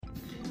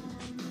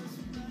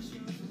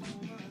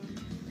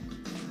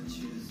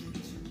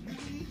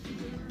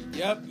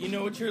Yep, you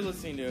know what you're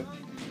listening to.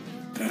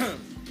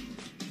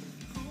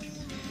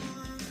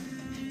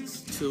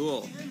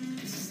 Tool.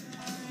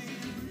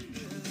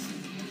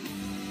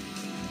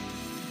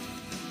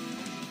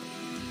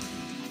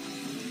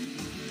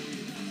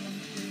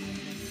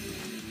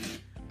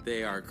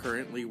 They are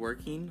currently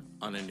working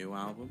on a new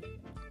album.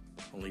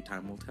 Only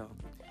time will tell.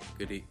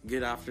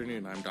 Good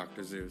afternoon, I'm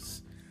Dr.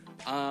 Zeus.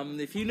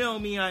 If you know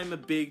me, I'm a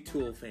big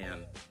Tool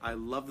fan. I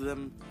love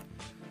them.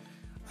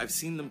 I've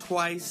seen them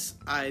twice.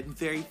 I'm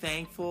very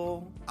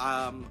thankful.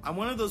 I'm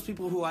one of those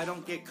people who I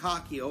don't get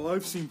cocky. Oh,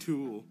 I've seen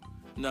Tool.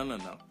 No.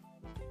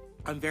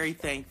 I'm very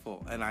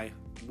thankful, and I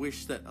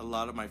wish that a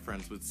lot of my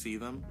friends would see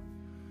them.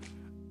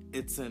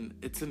 It's an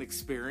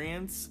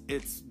experience.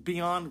 It's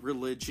beyond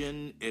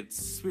religion.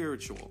 It's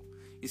spiritual.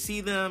 You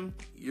see them,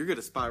 you're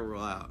gonna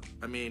spiral out.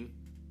 I mean,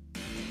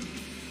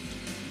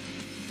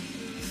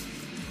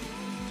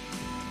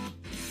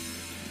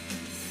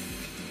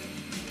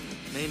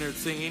 Maynard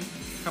singing.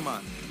 Come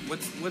on,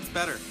 what's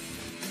better?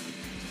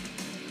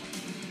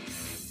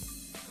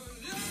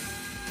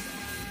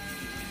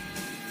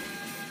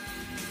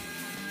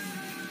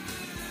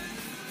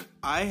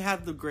 I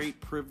had the great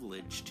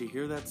privilege to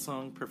hear that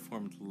song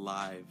performed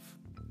live,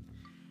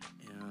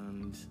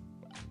 and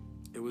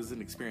it was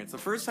an experience. The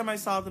first time I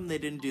saw them, they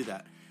didn't do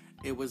that.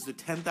 It was the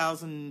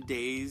 10,000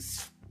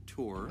 Days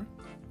tour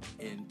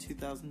in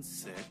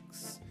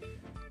 2006,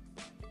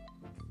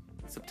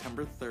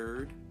 September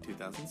 3rd,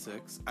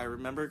 2006. I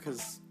remember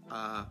because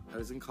I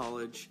was in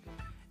college,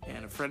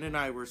 and a friend and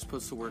I were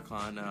supposed to work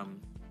on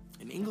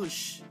an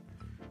English,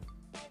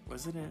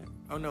 wasn't it?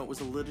 Oh no, it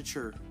was a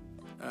literature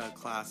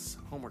class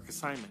homework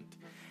assignment,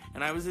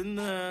 and I was in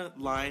the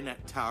line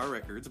at Tower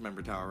Records.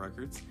 Remember Tower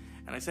Records?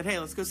 And I said, "Hey,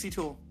 let's go see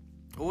Tool."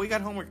 "Oh, we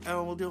got homework."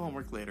 "Oh, we'll do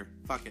homework later.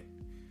 Fuck it."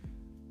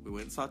 We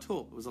went and saw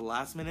Tool. It was a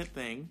last minute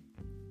thing.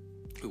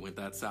 We went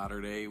that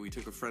Saturday. We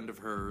took a friend of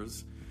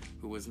hers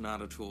who was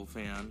not a Tool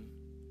fan.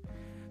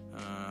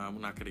 I'm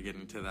not going to get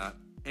into that.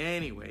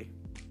 Anyway,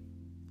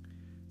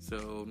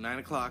 so 9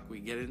 o'clock, we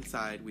get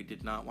inside. We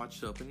did not watch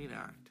the opening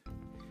act.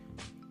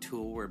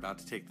 Tool were about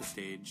to take the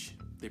stage.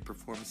 They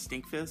performed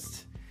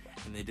Stinkfist,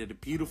 and they did a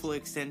beautiful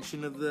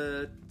extension of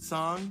the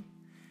song.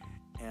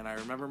 And I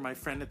remember my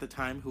friend at the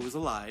time, who was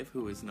alive,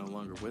 who is no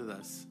longer with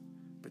us,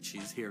 but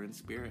she's here in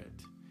spirit.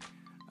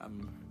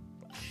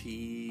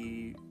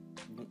 She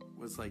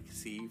was like,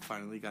 "See,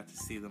 finally got to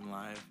see them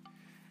live."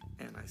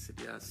 And I said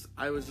yes.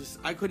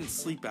 I couldn't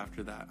sleep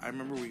after that. I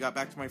remember we got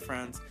back to my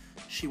friends.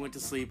 She went to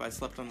sleep. I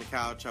slept on the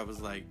couch. I was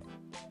like,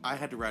 I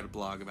had to write a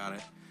blog about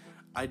it.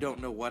 I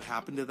don't know what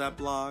happened to that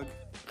blog.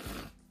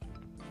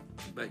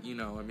 But,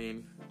 I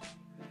mean,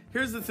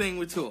 here's the thing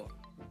with Tool.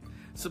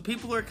 So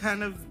people are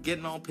kind of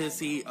getting all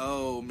pissy.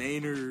 Oh,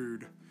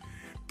 Maynard,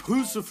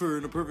 Pucifer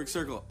in A Perfect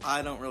Circle.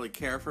 I don't really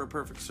care for A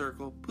Perfect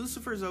Circle.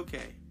 Pucifer's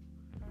okay.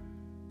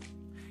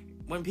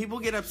 When people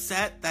get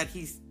upset that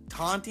he's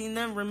taunting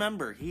them,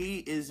 remember, he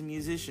is a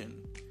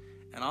musician.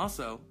 And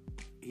also,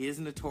 he is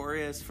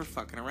notorious for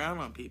fucking around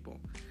on people.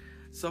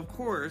 So, of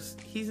course,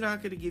 he's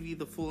not going to give you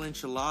the full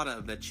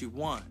enchilada that you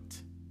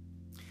want.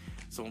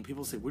 So when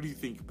people say, "What do you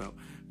think about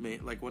me?"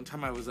 Like one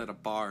time I was at a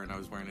bar and I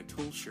was wearing a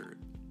Tool shirt,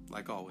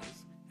 like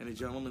always. And a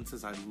gentleman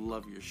says, "I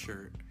love your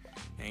shirt."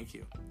 "Thank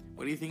you.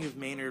 What do you think of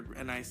Maynard?"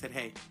 And I said,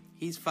 "Hey,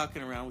 he's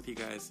fucking around with you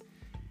guys.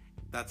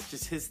 That's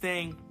just his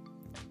thing.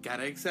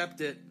 Gotta accept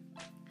it.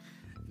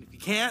 And if you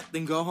can't,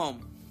 then go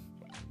home."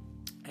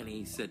 And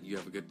he said, "You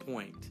have a good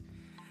point."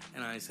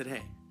 And I said,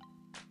 "Hey,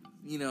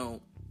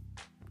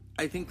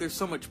 I think there's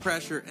so much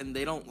pressure and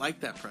they don't like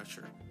that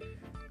pressure.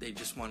 They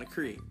just want to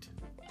create.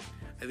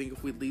 I think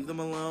if we leave them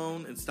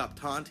alone and stop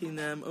taunting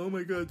them, oh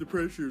my god, the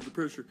pressure.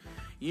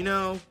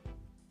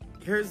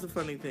 Here's the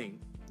funny thing.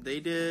 They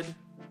did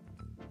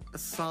a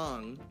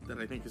song that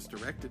I think is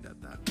directed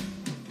at that.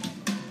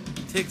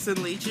 Ticks and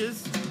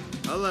Leeches.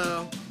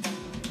 Hello.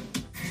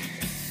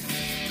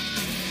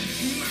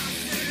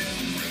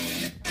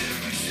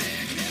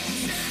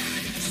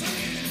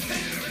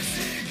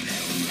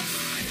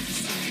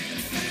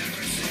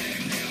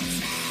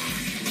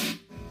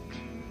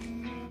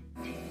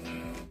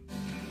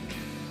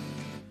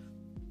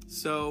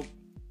 So,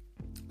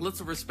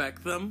 let's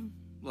respect them.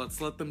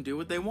 Let's let them do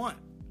what they want.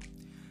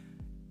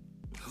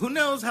 Who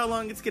knows how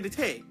long it's going to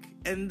take?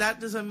 And that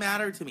doesn't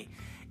matter to me.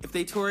 If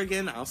they tour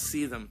again, I'll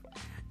see them.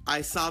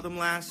 I saw them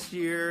last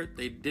year.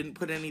 They didn't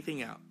put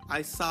anything out.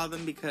 I saw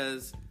them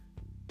because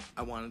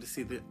I wanted to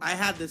see them. I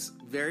had this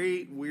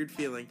very weird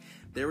feeling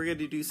they were going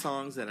to do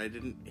songs that I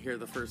didn't hear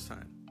the first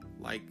time.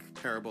 Like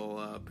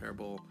Parable,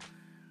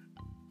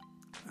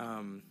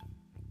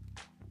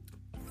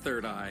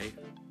 Third Eye.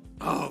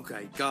 Oh,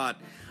 God.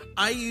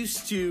 I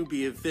used to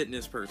be a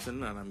fitness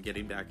person, and I'm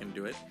getting back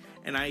into it.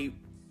 And I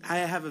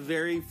have a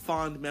very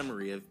fond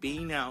memory of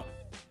being out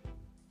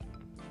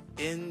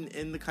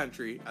in the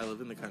country. I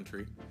live in the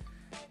country.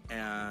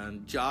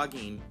 And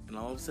jogging, and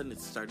all of a sudden it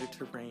started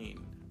to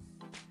rain.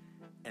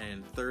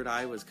 And Third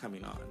Eye was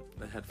coming on,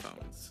 the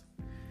headphones.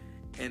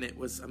 And it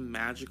was a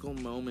magical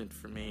moment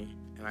for me.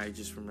 And I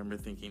just remember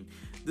thinking,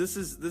 this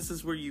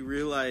is where you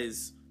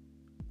realize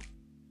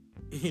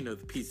the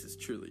pieces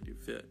truly do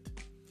fit.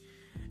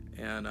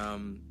 And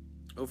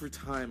over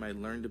time, I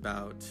learned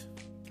about,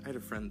 I had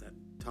a friend that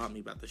taught me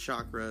about the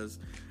chakras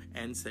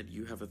and said,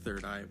 you have a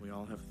third eye, and we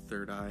all have a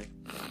third eye.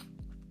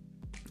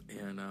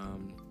 And,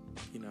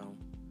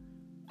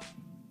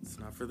 it's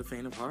not for the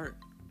faint of heart.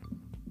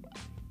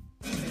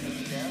 I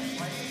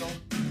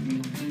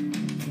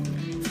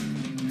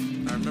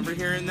remember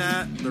hearing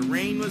that. The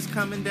rain was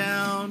coming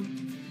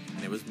down,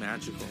 and it was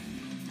magical.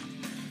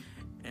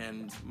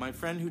 And my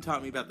friend who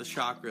taught me about the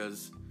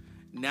chakras,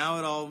 now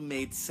it all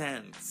made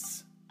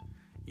sense,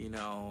 and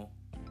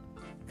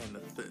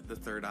the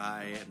third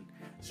eye. And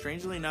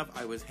strangely enough,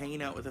 I was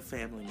hanging out with a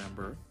family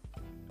member,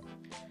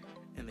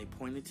 and they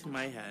pointed to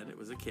my head. It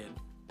was a kid.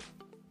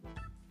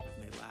 And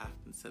they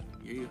laughed and said,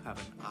 you have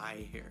an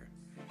eye here.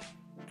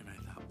 And I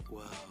thought,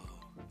 whoa,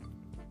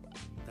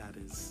 that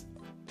is,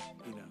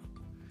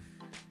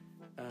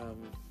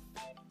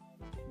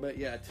 But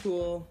yeah,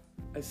 Tool,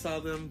 I saw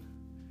them.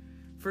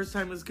 First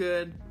time was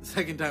good.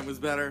 Second time was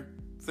better.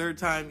 Third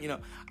time,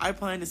 I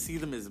plan to see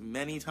them as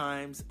many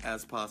times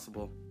as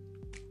possible.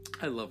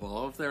 I love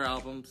all of their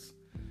albums.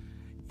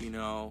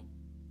 I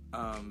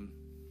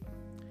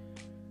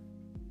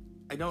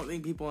don't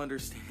think people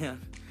understand.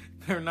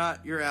 They're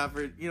not your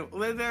average,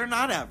 they're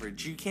not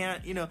average. You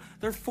can't,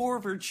 they're four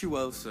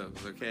virtuosos,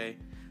 okay?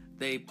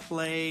 They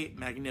play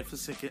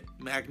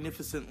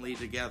magnificently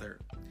together.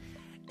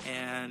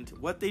 And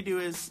what they do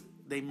is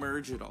they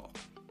merge it all.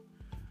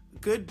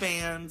 Good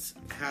bands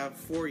have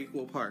four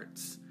equal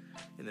parts.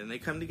 And then they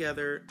come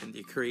together and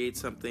they create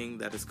something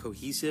that is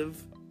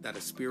cohesive, that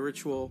is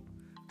spiritual,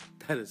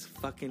 that is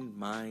fucking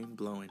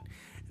mind-blowing.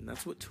 And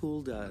that's what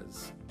Tool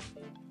does.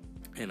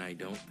 And I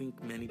don't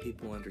think many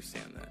people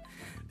understand that.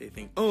 They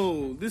think,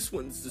 oh, this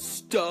one's the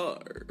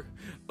star.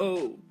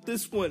 Oh,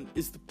 this one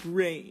is the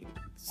brains,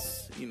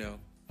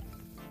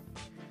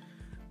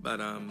 But,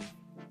 and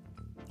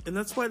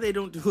that's why they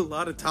don't do a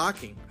lot of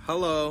talking.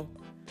 Hello.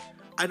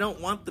 I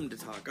don't want them to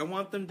talk. I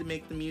want them to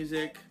make the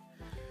music,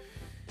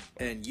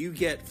 and you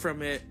get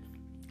from it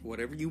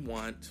whatever you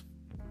want,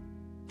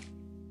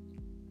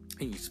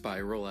 and you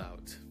spiral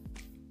out.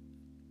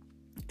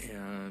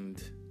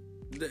 And,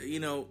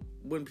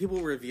 when people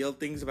reveal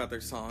things about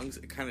their songs,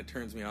 it kind of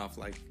turns me off.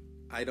 Like,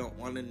 I don't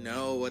want to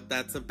know what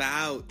that's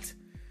about.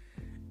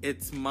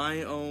 It's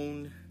my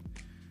own,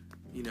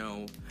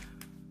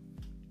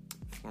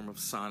 form of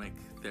sonic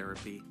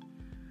therapy.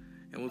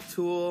 And with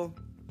Tool,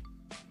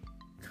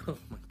 oh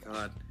my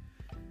God,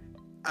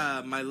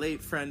 my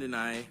late friend and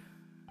I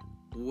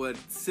would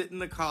sit in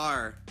the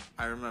car,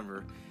 I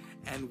remember,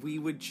 and we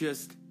would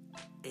just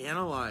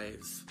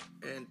analyze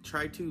and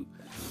try to,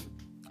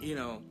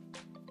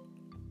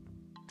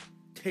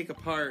 take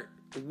apart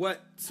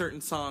what certain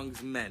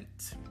songs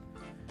meant.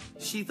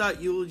 She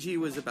thought Eulogy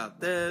was about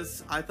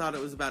this. I thought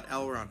it was about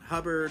L. Ron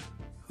Hubbard.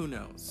 Who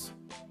knows?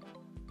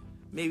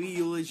 Maybe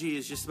Eulogy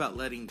is just about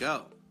letting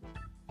go.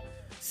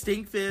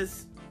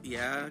 Stinkfist,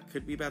 yeah,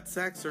 could be about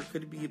sex, or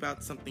could be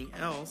about something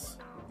else.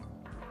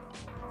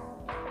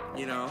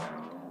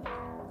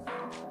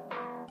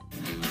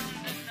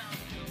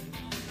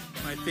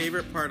 My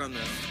favorite part on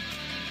this,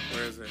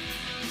 where is it?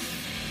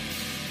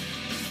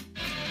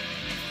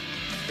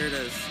 Here it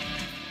is.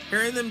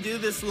 Hearing them do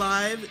this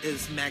live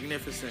is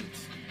magnificent.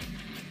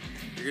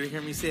 You're going to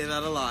hear me say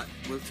that a lot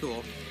with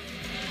Tool.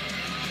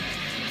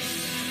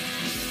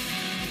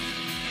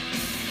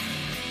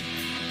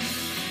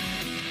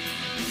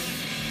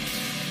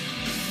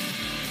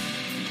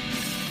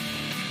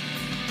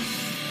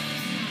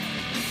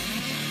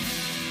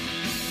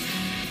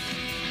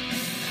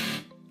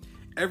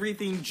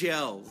 Everything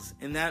gels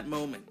in that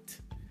moment.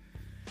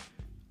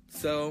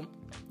 So,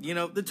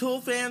 the Tool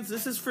fans,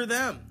 this is for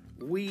them.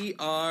 We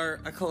are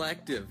a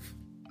collective.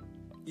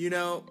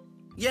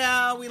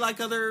 Yeah, we like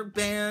other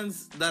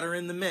bands that are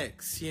in the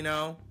mix,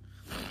 I'm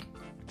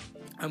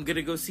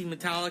gonna go see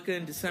Metallica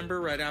in December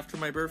right after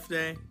my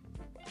birthday,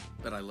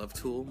 but I love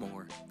Tool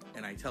more.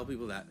 And I tell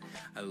people that.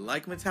 I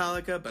like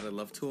Metallica, but I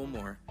love Tool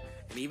more.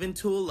 And even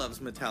Tool loves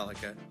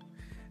Metallica.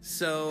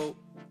 So,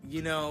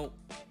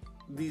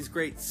 these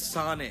great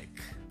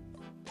sonic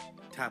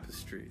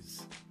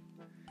tapestries.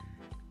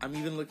 I'm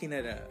even looking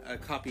at a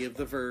copy of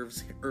the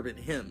Verve's Urban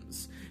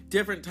Hymns.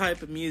 Different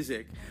type of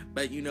music,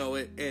 but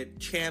it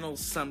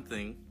channels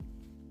something.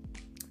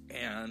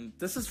 And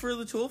this is for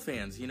the Tool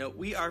fans.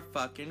 We are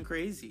fucking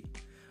crazy,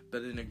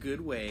 but in a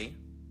good way.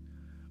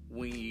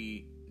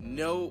 We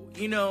know,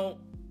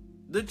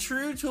 the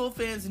true Tool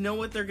fans know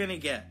what they're gonna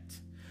get.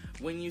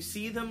 When you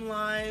see them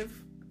live,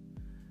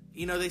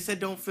 they said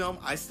don't film.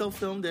 I still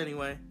filmed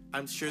anyway.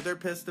 I'm sure they're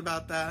pissed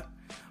about that,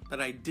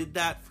 but I did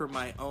that for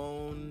my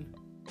own,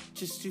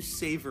 just to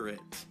savor it.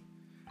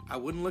 I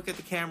wouldn't look at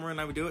the camera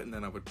and I would do it, and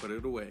then I would put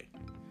it away.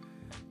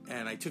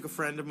 And I took a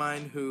friend of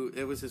mine who,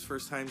 it was his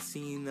first time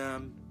seeing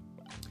them.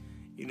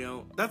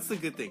 That's the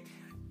good thing.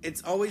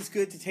 It's always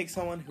good to take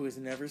someone who has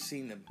never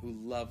seen them, who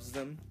loves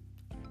them.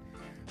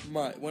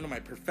 One of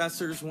my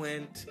professors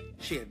went.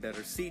 She had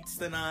better seats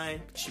than I.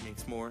 She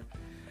makes more.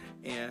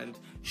 And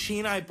she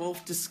and I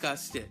both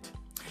discussed it.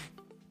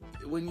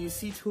 when you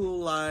see Tool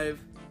live,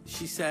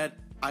 she said,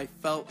 I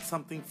felt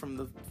something from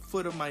the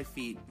foot of my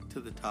feet to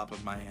the top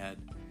of my head.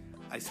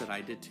 I said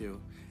I did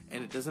too.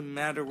 And it doesn't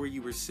matter where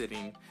you were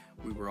sitting.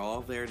 We were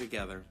all there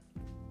together.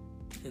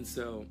 And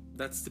so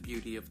that's the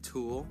beauty of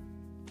Tool.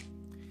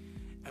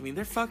 I mean,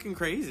 they're fucking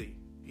crazy.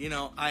 You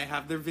know, I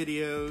have their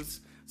videos.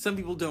 Some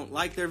people don't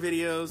like their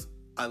videos.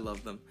 I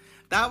love them.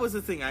 That was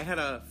the thing. I had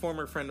a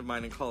former friend of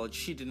mine in college.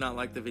 She did not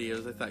like the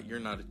videos. I thought, you're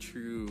not a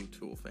true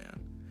Tool fan.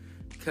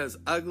 Because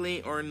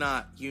ugly or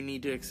not, you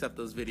need to accept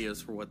those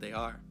videos for what they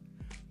are.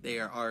 They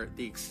are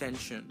the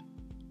extension.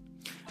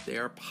 They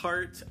are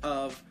part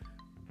of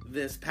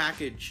this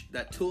package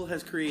that Tool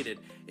has created.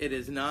 It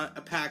is not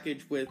a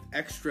package with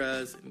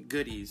extras and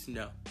goodies.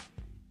 No.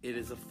 It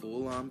is a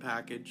full-on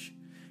package.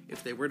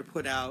 If they were to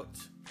put out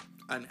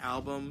an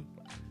album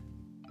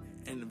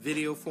in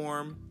video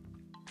form,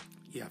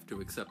 you have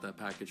to accept that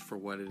package for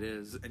what it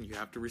is, and you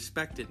have to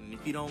respect it. And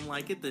if you don't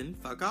like it, then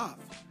fuck off.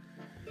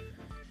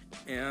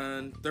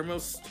 And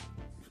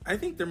I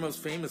think their most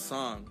famous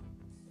song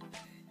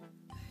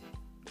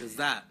is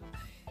that.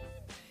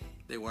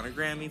 They won a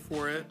Grammy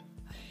for it.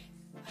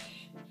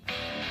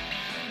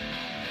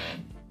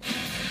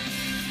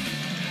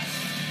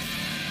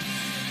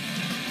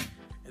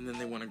 And then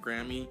they won a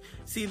Grammy.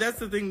 See, that's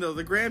the thing though,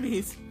 the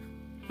Grammys,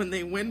 when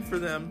they win for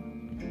them,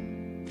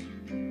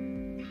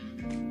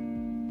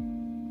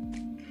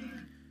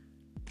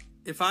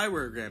 if I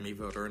were a Grammy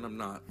voter, and I'm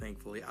not,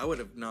 thankfully, I would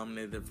have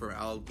nominated them for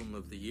Album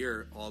of the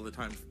Year all the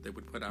times that they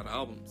would put out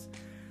albums.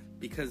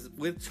 Because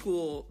with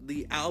Tool,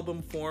 the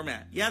album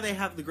format, yeah, they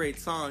have the great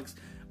songs,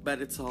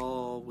 but it's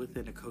all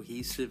within a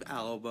cohesive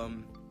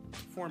album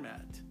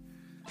format.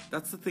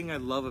 That's the thing I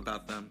love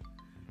about them.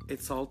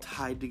 It's all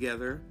tied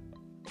together,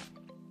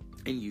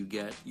 and you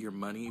get your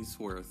money's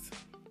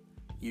worth.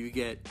 You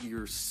get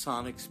your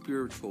sonic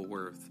spiritual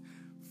worth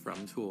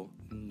from Tool.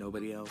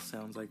 Nobody else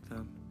sounds like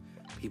them.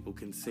 People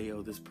can say,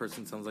 oh, this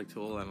person sounds like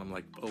Tool, and I'm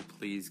like, oh,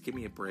 please, give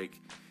me a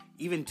break.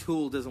 Even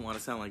Tool doesn't want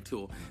to sound like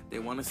Tool. They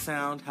want to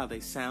sound how they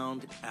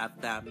sound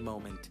at that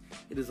moment.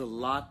 It is a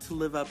lot to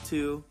live up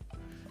to.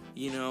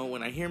 You know,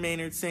 when I hear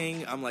Maynard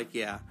sing, I'm like,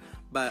 yeah.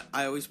 But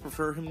I always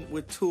prefer him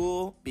with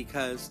Tool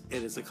because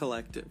it is a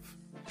collective.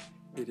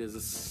 It is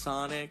a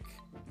sonic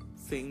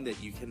thing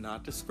that you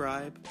cannot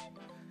describe.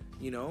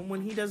 You know,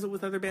 when he does it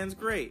with other bands,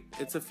 great.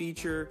 It's a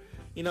feature.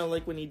 You know,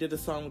 like when he did a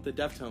song with the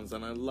Deftones,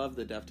 and I love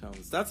the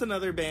Deftones. That's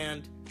another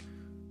band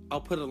I'll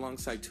put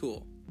alongside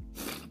Tool.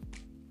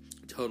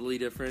 Totally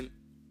different.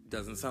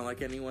 Doesn't sound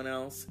like anyone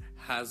else.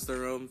 Has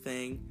their own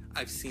thing.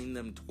 I've seen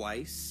them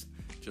twice,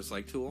 just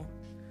like Tool.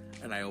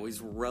 And I always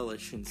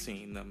relish in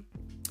seeing them.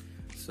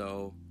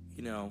 So,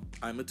 you know,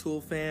 I'm a Tool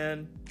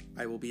fan.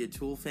 I will be a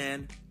Tool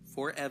fan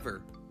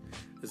forever.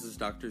 This is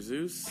Dr.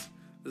 Zeus.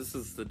 This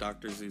is the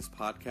Dr. Zeus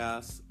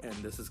podcast. And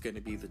this is going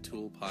to be the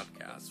Tool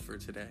podcast for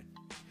today.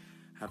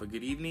 Have a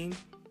good evening,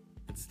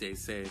 and stay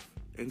safe,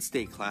 and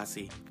stay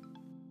classy.